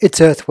It's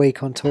Earth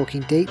Week on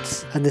Talking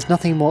Deets, and there's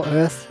nothing more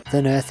Earth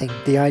than earthing.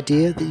 The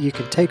idea that you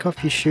can take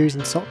off your shoes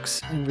and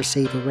socks and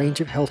receive a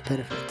range of health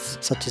benefits,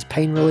 such as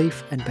pain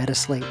relief and better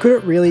sleep. Could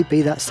it really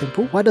be that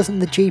simple? Why doesn't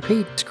the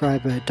GP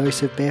prescribe a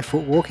dose of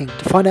barefoot walking?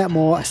 To find out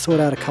more, I sought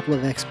out a couple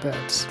of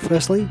experts.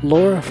 Firstly,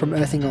 Laura from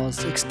Earthing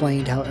Oz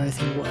explained how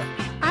earthing works.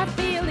 I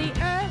feel the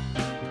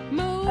earth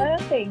move.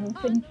 Earthing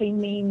simply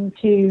means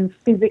to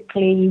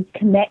physically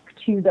connect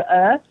to the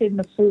earth in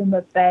the form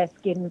of bare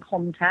skin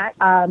contact,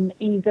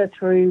 either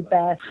through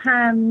bare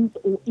hands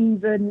or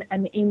even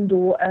an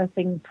indoor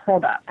earthing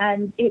product.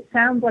 And it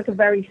sounds like a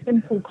very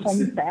simple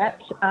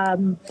concept,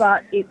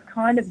 but it's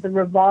kind of the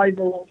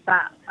revival of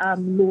that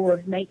law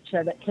of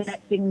nature that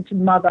connecting to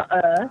Mother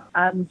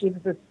Earth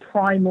gives us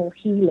primal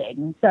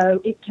healing.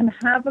 So it can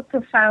have a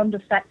profound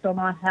effect on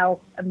our health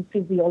and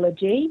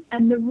physiology.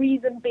 And the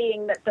reason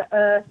being that the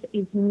earth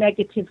is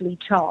negatively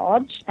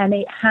charged and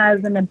it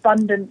has an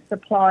abundant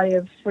supply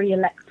of free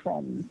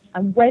electrons.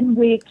 And when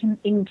we're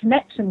in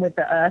connection with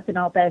the earth in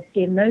our bare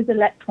skin, those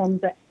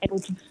electrons are able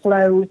to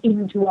flow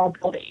into our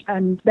body.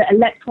 And the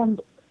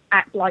electrons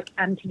act like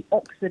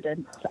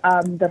antioxidants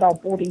that our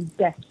body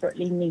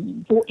desperately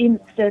needs. For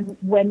instance,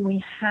 when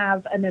we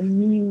have an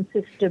immune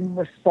system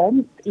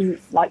response,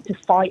 like to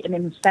fight an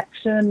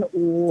infection,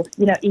 or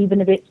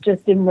even if it's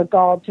just in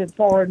regard to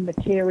foreign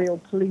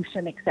material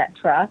pollution,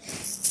 etc.,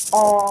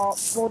 our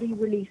body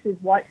releases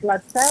white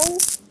blood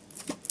cells,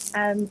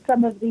 and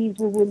some of these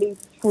will release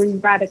free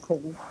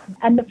radicals.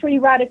 And the free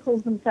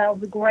radicals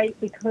themselves are great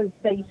because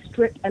they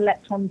strip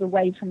electrons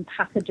away from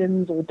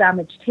pathogens or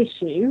damaged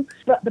tissue.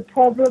 But the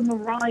problem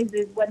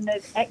arises when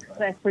there's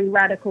excess free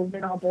radicals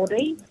in our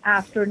body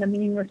after an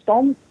immune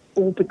response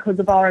or because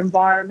of our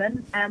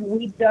environment, and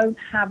we don't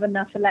have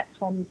enough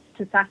electrons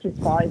to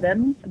satisfy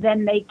them,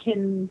 then they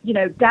can,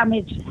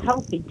 damage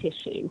healthy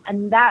tissue.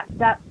 And that's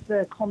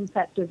the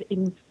concept of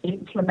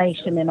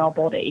inflammation in our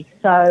body.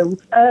 So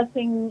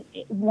earthing,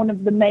 one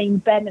of the main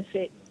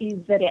benefits is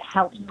that it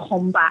helps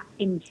combat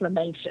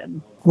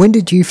inflammation. When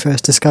did you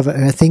first discover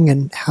earthing,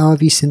 and how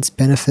have you since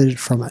benefited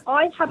from it?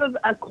 I have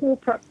a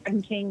corporate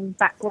banking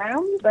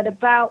background, but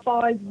about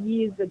 5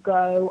 years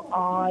ago,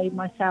 I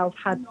myself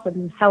had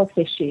some health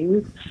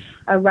issues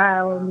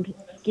around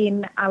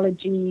skin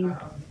allergies.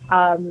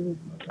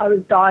 I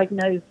was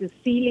diagnosed with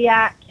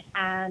celiac,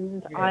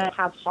 and I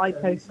have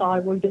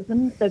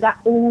hypothyroidism. So that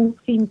all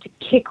seemed to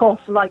kick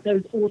off like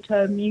those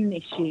autoimmune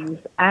issues.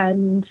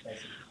 And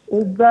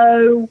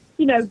although,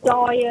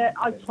 diet,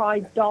 I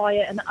tried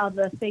diet and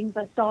other things,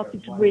 I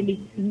started to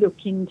really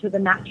look into the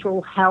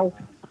natural health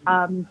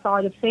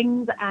side of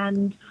things.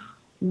 And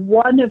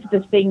one of the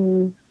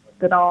things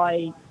that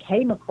I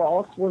came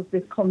across was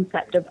this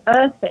concept of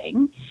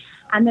earthing,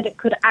 and that it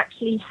could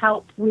actually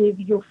help with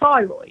your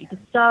thyroid.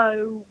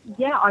 So,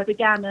 I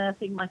began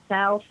earthing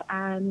myself,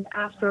 and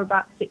after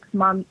about 6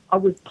 months, I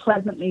was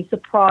pleasantly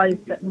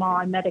surprised that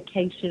my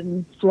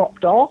medication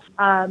dropped off.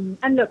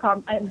 And look,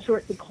 I'm sure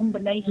it's a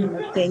combination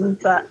of things,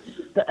 but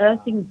the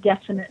earthing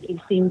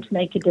definitely seemed to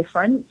make a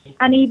difference.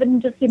 And even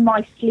just in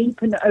my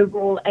sleep and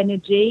overall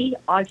energy,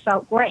 I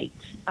felt great.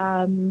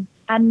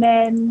 And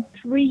then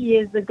 3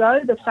 years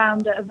ago, the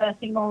founder of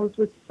Earthing Oz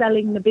was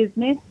selling the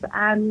business,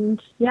 and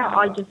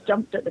I just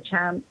jumped at the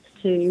chance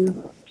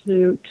to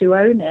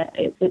own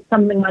it. It's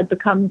something I'd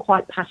become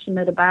quite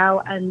passionate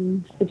about,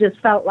 and it just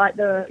felt like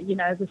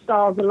the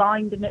stars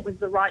aligned, and it was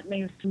the right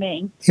move for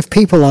me. If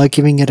people are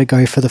giving it a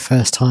go for the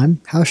first time,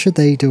 how should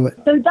they do it?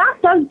 So that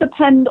does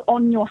depend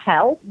on your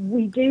health.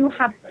 We do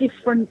have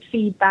different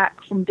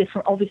feedback from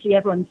different. Obviously,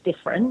 everyone's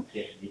different.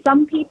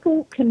 Some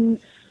people can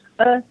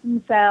earth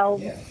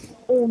themselves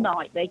all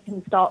night. They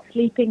can start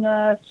sleeping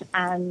earth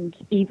and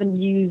even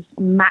use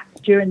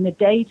mats during the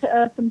day to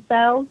earth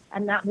themselves,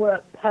 and that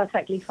works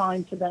perfectly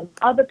fine for them.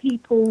 Other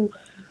people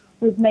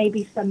with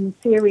maybe some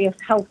serious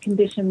health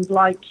conditions,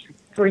 like,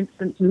 for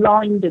instance,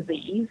 Lyme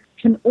disease,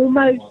 can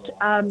almost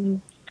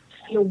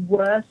feel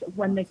worse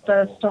when they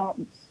first start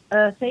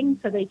earthing,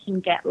 so they can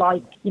get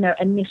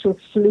initial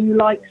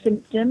flu-like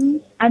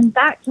symptoms, and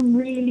that can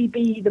really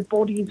be the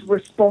body's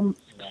response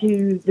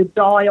to the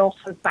die-off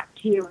of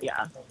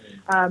bacteria.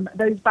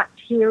 Those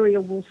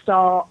bacteria will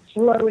start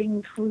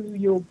flowing through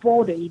your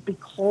body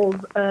because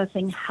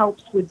earthing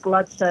helps with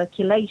blood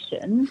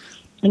circulation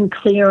and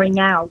clearing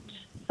out.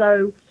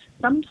 So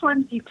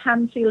sometimes you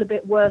can feel a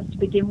bit worse to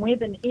begin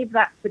with, and if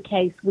that's the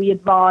case, we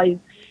advise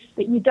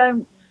that you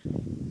don't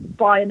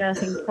buy an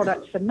earthing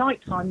product for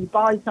nighttime. You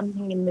buy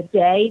something in the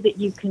day that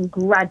you can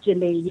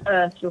gradually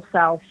earth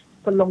yourself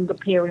for longer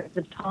periods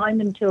of time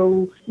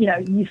until,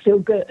 you feel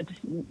good.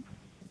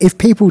 If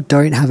people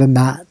don't have a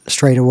mat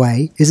straight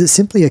away, is it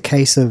simply a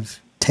case of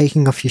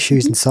taking off your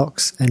shoes and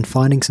socks and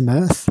finding some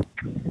earth?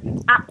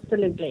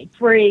 Absolutely.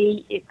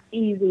 Free, it's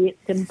easy,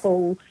 it's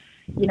simple.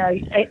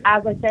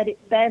 As I said,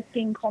 it's bare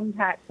skin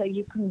contact, so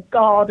you can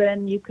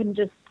garden, you can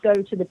just go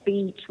to the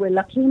beach. We're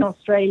lucky in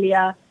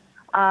Australia.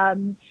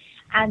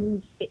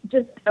 And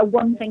just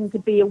one thing to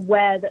be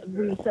aware that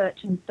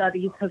research and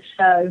studies have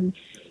shown,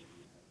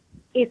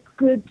 it's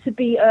good to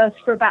be earthed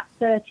for about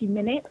 30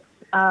 minutes.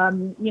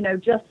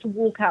 Just to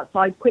walk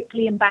outside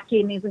quickly and back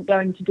in isn't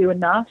going to do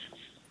enough.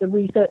 The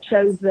research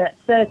shows that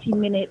 30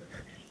 minutes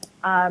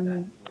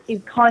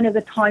is kind of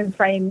the time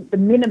frame, the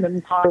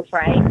minimum time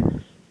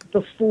frame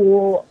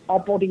before our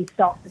bodies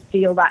start to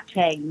feel that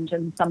change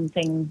and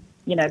something,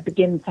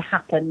 begins to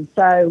happen.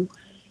 So,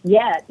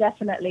 yeah,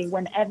 definitely,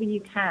 whenever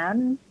you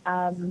can,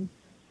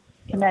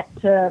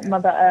 connect to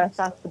Mother Earth.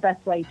 That's the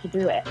best way to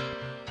do it.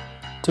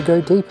 To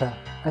go deeper,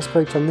 I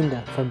spoke to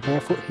Linda from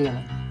Barefoot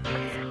Healing.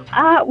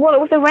 Well,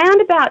 it was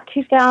around about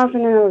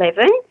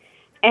 2011,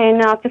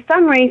 and for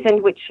some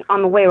reason, which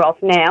I'm aware of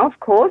now, of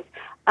course,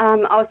 I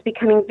was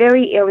becoming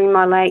very ill in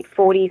my late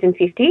 40s and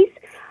 50s.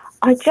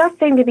 I just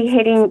seemed to be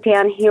heading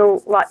downhill,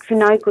 for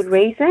no good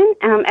reason,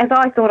 as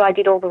I thought I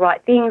did all the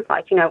right things,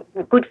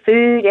 good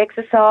food,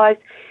 exercise,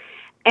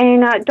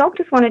 and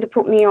doctors wanted to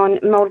put me on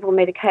multiple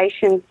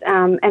medications,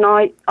 and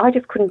I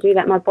just couldn't do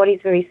that. My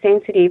body's very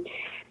sensitive.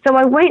 So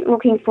I went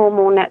looking for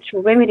more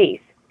natural remedies.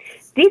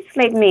 This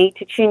led me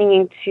to tuning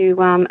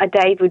into a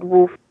David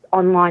Wolf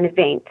online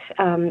event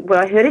where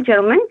I heard a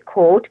gentleman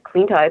called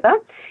Clint Ober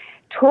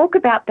talk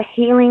about the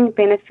healing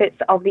benefits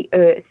of the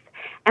earth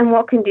and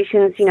what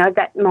conditions,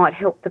 that might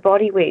help the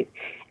body with.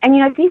 And,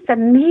 this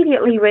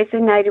immediately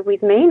resonated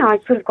with me, and I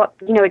sort of got,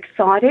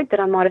 excited that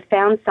I might have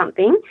found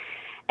something.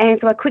 And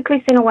so I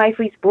quickly sent away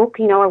for his book.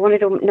 I wanted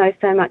to know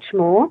so much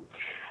more.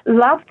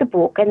 Loved the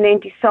book, and then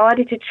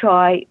decided to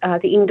try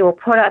the indoor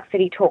products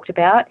that he talked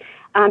about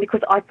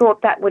because I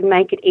thought that would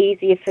make it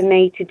easier for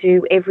me to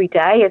do every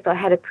day, as I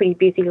had a pretty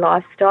busy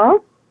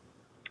lifestyle.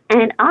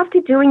 And after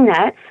doing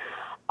that,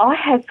 I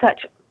had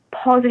such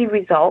positive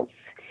results,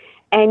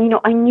 and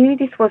I knew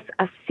this was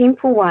a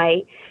simple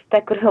way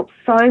that could help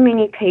so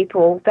many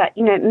people that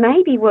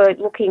maybe were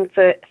looking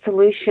for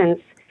solutions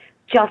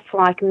just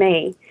like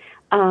me.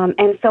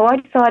 And so I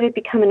decided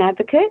to become an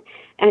advocate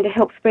and to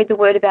help spread the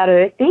word about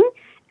earthing,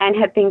 and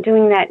have been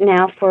doing that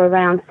now for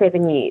around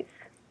 7 years.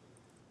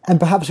 And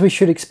perhaps we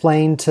should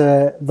explain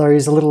to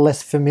those a little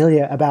less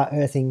familiar about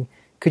earthing.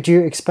 Could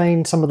you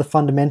explain some of the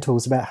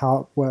fundamentals about how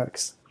it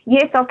works?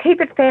 Yes, I'll keep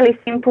it fairly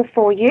simple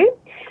for you,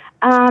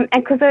 and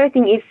because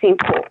earthing is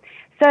simple.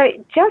 So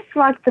just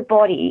like the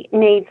body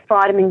needs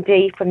vitamin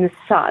D from the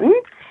sun,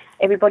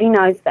 everybody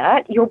knows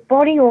that, your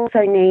body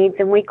also needs,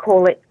 and we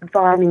call it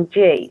vitamin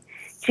G,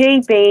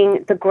 G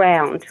being the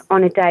ground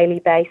on a daily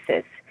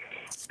basis.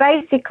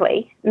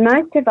 Basically,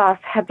 most of us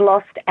have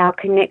lost our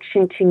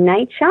connection to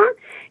nature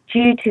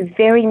due to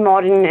very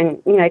modern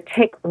and,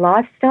 tech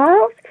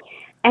lifestyles,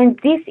 and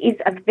this is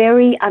a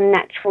very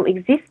unnatural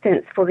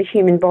existence for the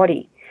human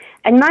body.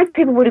 And most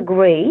people would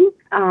agree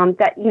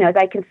that,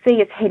 they can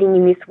see us heading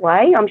in this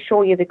way. I'm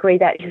sure you'd agree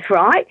that is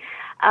right.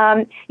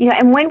 And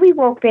when we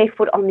walk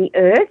barefoot on the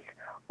earth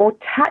or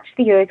touch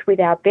the earth with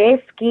our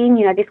bare skin,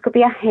 this could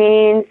be our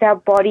hands, our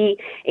body,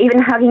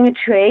 even hugging a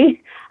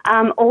tree,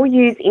 or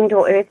use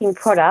indoor earthing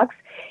products,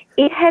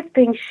 it has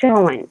been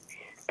shown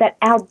that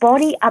our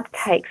body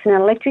uptakes an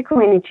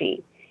electrical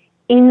energy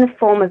in the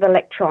form of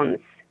electrons.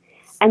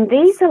 And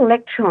these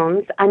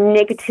electrons are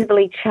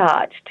negatively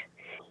charged.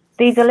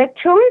 These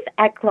electrons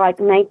act like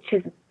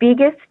nature's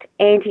biggest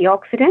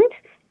antioxidant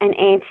and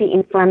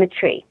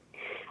anti-inflammatory,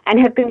 and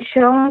have been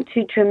shown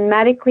to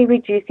dramatically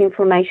reduce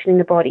inflammation in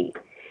the body.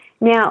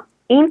 Now,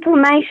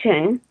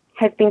 inflammation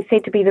has been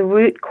said to be the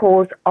root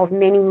cause of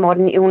many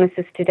modern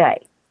illnesses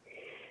today.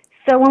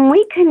 So when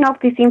we can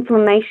knock this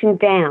inflammation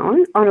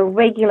down on a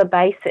regular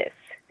basis,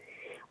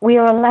 we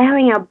are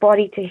allowing our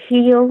body to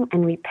heal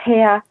and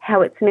repair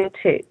how it's meant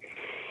to.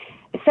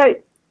 So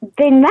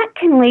then that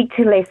can lead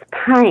to less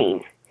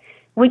pain,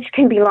 which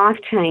can be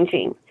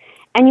life-changing.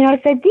 And,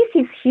 so this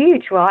is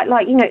huge, right?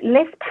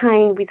 Less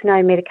pain with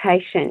no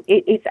medication.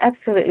 It's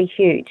absolutely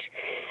huge.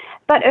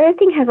 But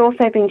earthing has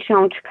also been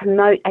shown to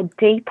promote a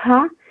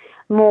deeper,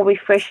 more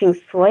refreshing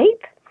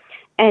sleep.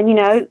 And,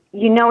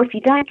 if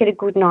you don't get a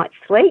good night's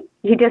sleep,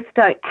 you just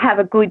don't have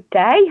a good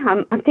day.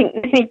 I think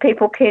many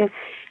people can,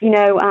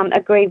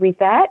 agree with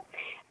that.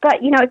 But,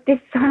 there's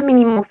so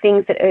many more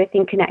things that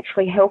earthing can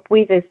actually help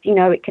with. As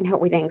it can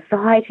help with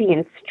anxiety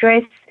and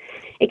stress.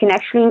 It can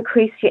actually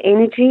increase your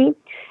energy.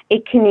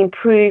 It can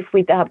improve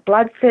with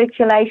blood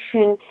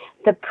circulation,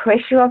 the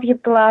pressure of your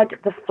blood,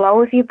 the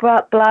flow of your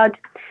blood,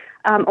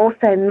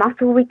 also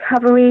muscle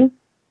recovery.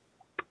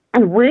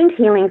 And wound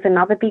healing is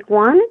another big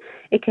one.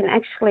 It can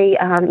actually,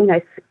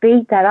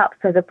 speed that up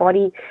so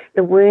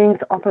the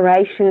wounds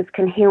operations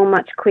can heal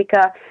much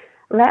quicker,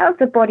 allows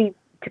the body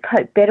to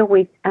cope better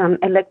with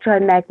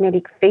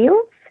electromagnetic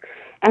fields,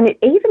 and it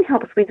even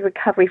helps with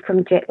recovery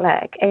from jet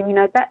lag. And,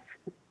 that's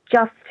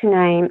just to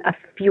name a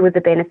few of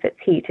the benefits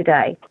here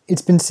today.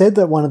 It's been said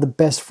that one of the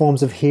best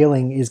forms of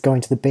healing is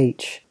going to the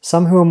beach.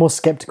 Some who are more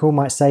skeptical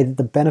might say that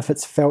the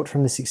benefits felt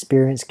from this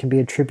experience can be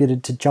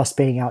attributed to just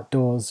being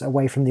outdoors,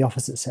 away from the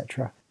office,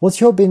 etc. What's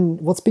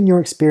been your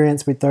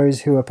experience with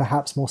those who are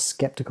perhaps more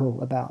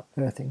skeptical about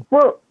earthing?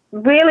 Well,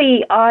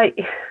 really, I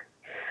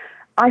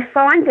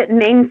find that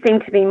men seem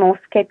to be more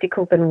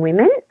skeptical than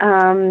women.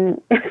 Women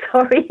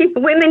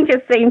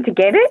just seem to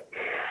get it.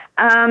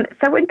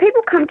 So when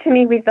people come to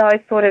me with those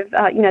sort of,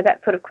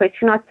 that sort of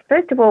question, I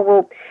first of all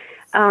will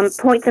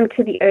point them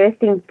to the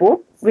Earthing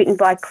book written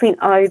by Clint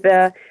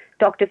Ober,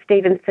 Dr.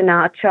 Stephen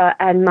Sinatra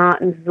and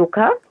Martin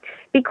Zucker,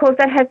 because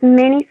that has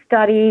many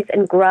studies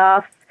and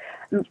graphs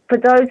for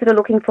those that are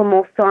looking for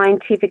more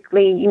scientific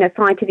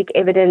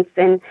evidence.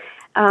 And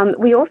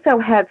we also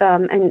have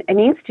an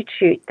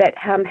institute that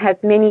has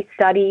many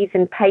studies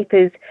and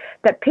papers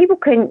that people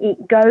can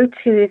go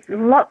to. There's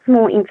lots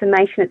more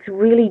information. It's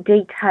really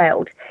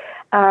detailed.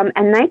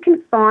 And they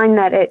can find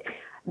that at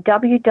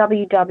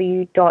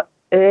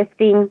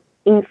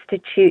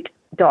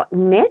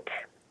www.earthinginstitute.net.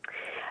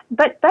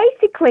 But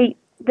basically,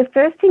 the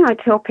first thing I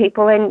tell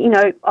people, and,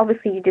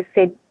 obviously you just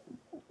said,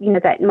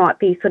 that might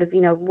be sort of,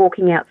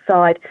 walking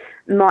outside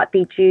might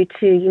be due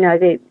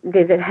to,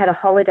 they've had a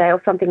holiday or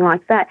something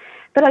like that.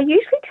 But I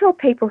usually tell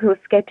people who are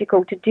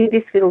sceptical to do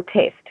this little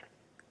test.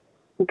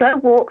 Go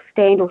walk,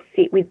 stand or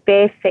sit with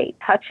bare feet,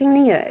 touching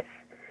the earth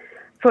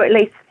for at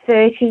least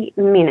 30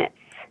 minutes.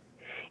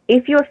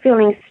 If you're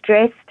feeling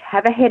stressed,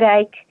 have a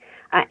headache,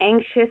 are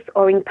anxious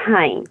or in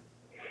pain,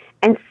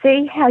 and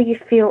see how you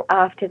feel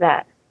after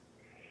that.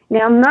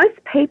 Now,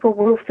 most people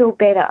will feel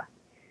better,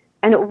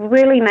 and it will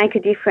really make a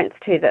difference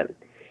to them.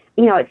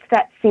 It's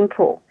that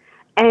simple.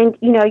 And,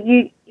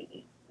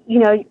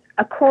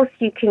 of course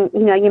you can,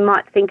 you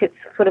might think it's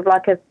sort of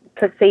like a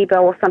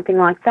placebo or something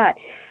like that.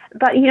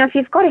 But, if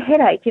you've got a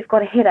headache, you've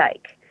got a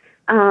headache.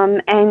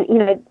 And,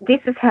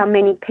 this is how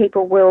many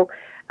people will,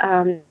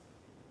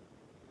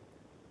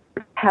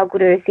 how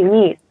good earthing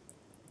is.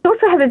 We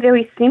also have a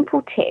very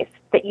simple test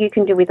that you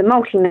can do with a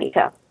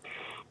multimeter.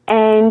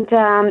 And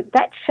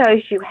that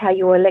shows you how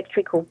your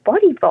electrical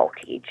body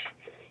voltage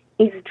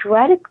is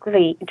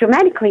dramatically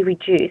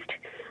reduced,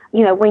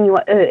 when you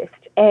are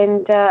earthed.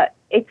 And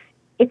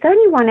it's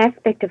only one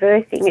aspect of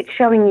earthing. It's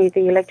showing you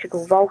the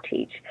electrical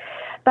voltage.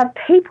 But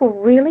people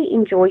really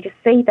enjoy to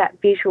see that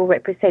visual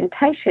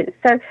representation.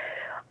 So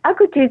I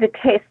could do the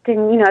test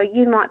and,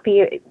 you might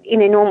be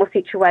in a normal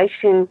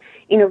situation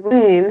in a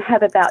room,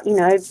 have about,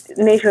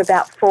 measure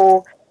about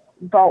 4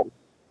 volts,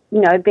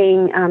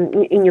 being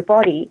in your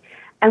body.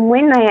 And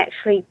when they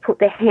actually put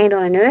their hand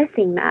on an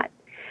earthing mat,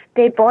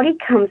 their body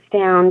comes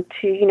down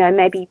to,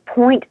 maybe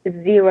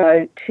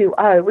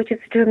 0.020, which is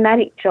a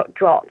dramatic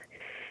drop.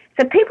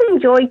 So people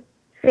enjoy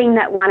seeing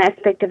that one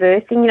aspect of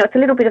earthing. It's a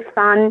little bit of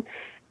fun,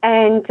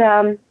 and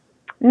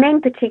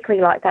men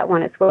particularly like that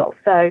one as well.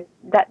 So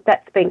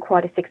that's been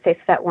quite a success,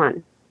 that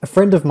one. A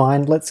friend of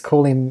mine, let's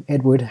call him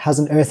Edward, has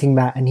an earthing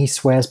mat and he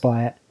swears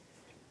by it.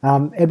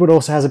 Edward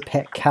also has a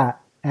pet cat,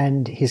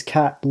 and his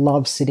cat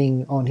loves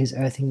sitting on his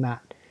earthing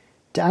mat.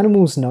 Do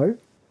animals know?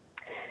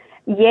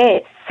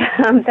 Yes,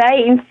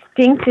 they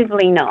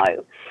instinctively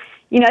know.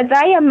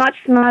 They are much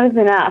smarter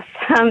than us.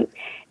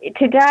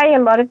 Today, a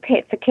lot of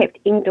pets are kept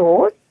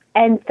indoors,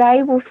 and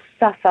they will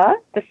suffer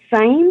the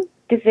same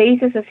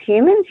diseases as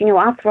humans,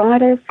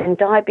 arthritis and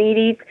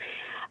diabetes,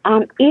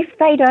 if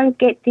they don't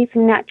get this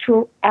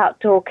natural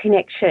outdoor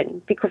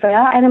connection, because they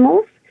are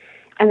animals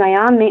and they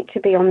are meant to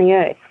be on the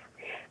earth.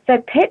 So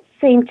pets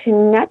seem to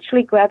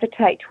naturally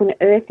gravitate to an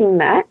earthing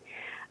mat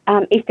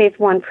if there's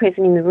one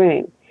present in the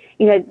room.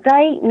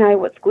 They know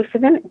what's good for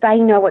them. They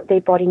know what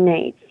their body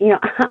needs.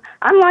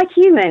 Unlike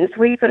humans,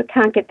 we sort of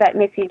can't get that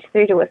message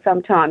through to us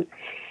sometimes.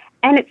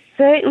 And it's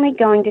certainly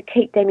going to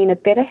keep them in a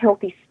better,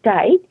 healthy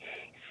state,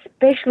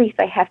 especially if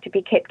they have to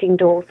be kept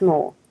indoors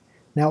more.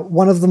 Now,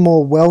 one of the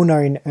more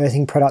well-known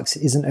earthing products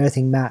is an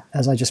earthing mat,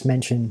 as I just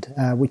mentioned,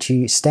 which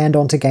you stand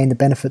on to gain the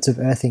benefits of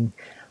earthing.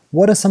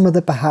 What are some of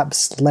the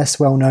perhaps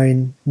less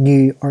well-known,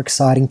 new or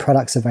exciting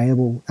products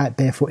available at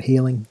Barefoot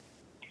Healing?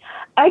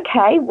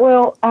 Okay,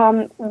 well,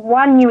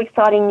 one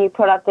exciting new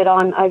product that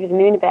I'm over the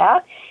moon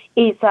about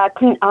is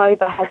Clint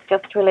Ober has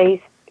just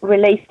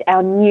released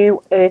our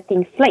new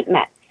earthing sleep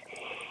mats.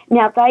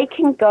 Now, they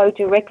can go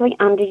directly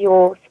under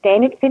your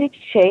standard fitted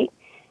sheet,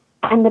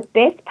 and the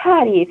best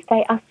part is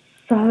they are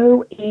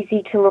so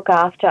easy to look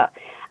after.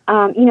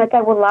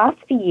 They will last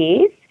for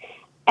years,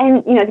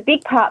 and, the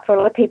big part for a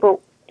lot of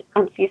people,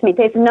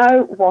 there's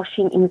no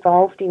washing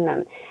involved in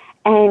them,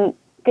 and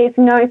there's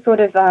no sort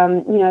of,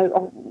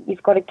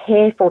 you've got to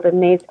care for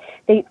them.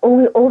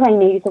 All they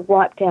need is a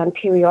wipe down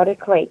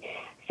periodically.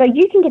 So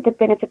you can get the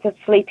benefits of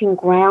sleeping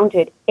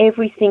grounded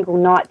every single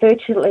night,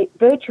 virtually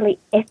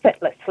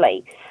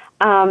effortlessly.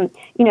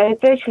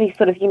 Virtually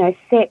sort of,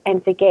 set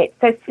and forget.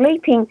 So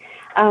sleeping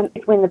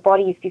is when the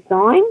body is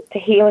designed to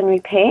heal and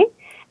repair,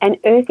 and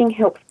earthing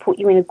helps put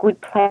you in a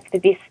good place for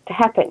this to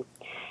happen.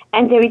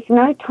 And there is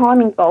no time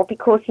involved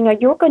because,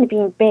 you're going to be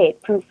in bed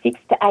from 6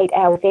 to 8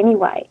 hours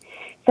anyway.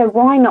 So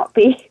why not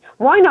be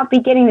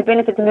getting the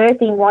benefits of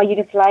earthing while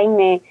you're just laying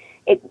there?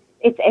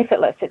 It's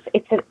effortless.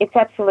 It's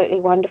absolutely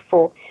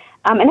wonderful.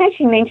 And as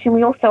you mentioned,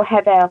 we also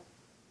have our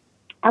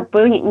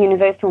brilliant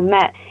universal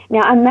mat.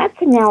 Now, our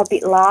mats are now a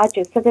bit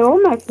larger, so they're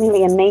almost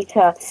nearly a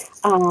metre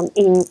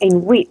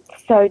in width.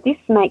 So this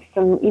makes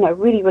them,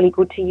 really, really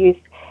good to use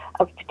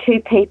for 2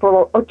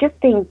 people, or just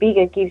being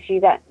bigger gives you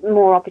that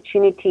more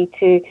opportunity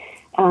to,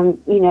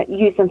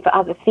 use them for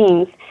other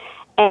things.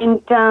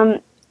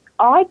 And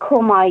I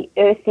call my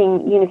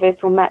earthing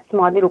universal mats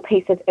my little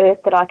piece of earth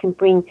that I can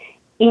bring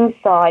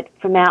inside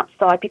from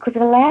outside, because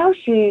it allows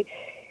you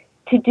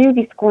to do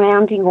this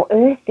grounding or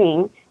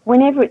earthing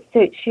whenever it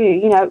suits you,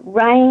 you know,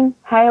 rain,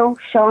 hail,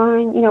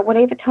 shine, you know,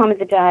 whatever time of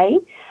the day.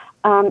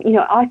 You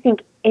know, I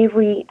think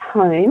every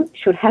home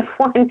should have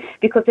one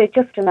because they're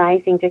just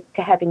amazing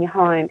to have in your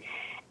home.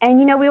 And,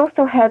 you know, we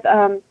also have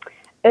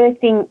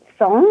earthing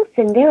songs,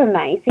 and they're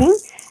amazing,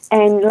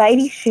 and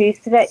lady shoes,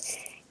 so that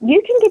you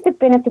can get the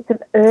benefits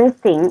of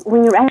earthing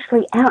when you're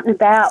actually out and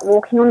about,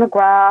 walking on the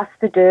grass,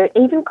 the dirt,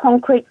 even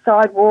concrete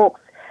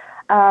sidewalks.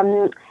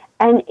 And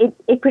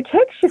it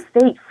protects your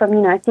feet from,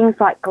 you know, things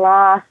like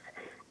glass,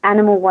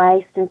 animal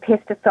waste and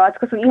pesticides.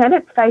 Because, you know,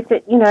 let's face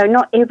it, you know,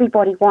 not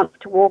everybody wants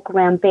to walk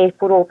around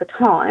barefoot all the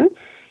time.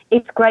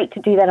 It's great to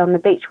do that on the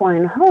beach while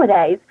on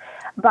holidays,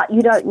 but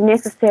you don't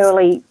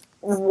necessarily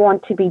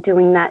want to be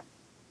doing that.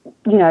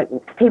 You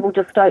know, people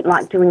just don't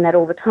like doing that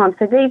all the time.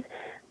 So these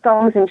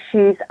thongs and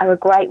shoes are a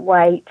great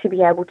way to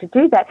be able to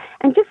do that.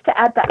 And just to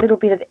add that little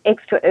bit of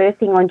extra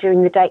earthing on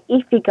during the day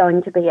if you're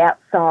going to be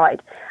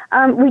outside.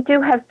 We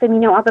do have some, you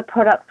know, other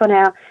products on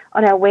our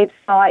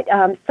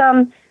website.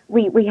 Some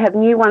we have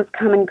new ones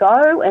come and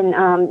go, and,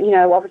 you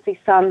know, obviously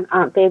some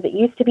aren't there that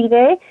used to be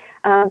there.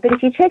 But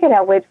if you check out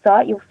our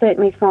website, you'll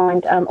certainly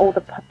find all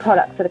the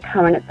products that are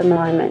current at the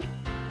moment.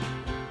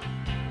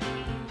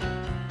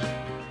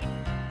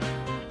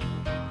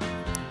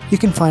 You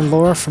can find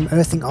Laura from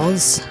Earthing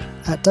Oz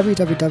at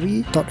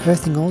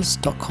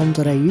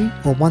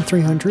www.earthingoz.com.au or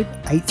 1300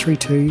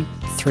 832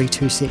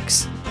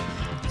 326.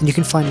 And you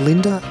can find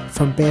Linda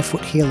from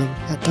Barefoot Healing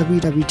at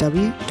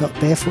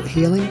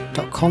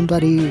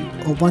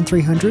www.barefoothealing.com.au or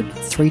 1300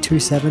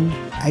 327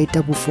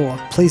 844.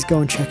 Please go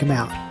and check them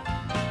out.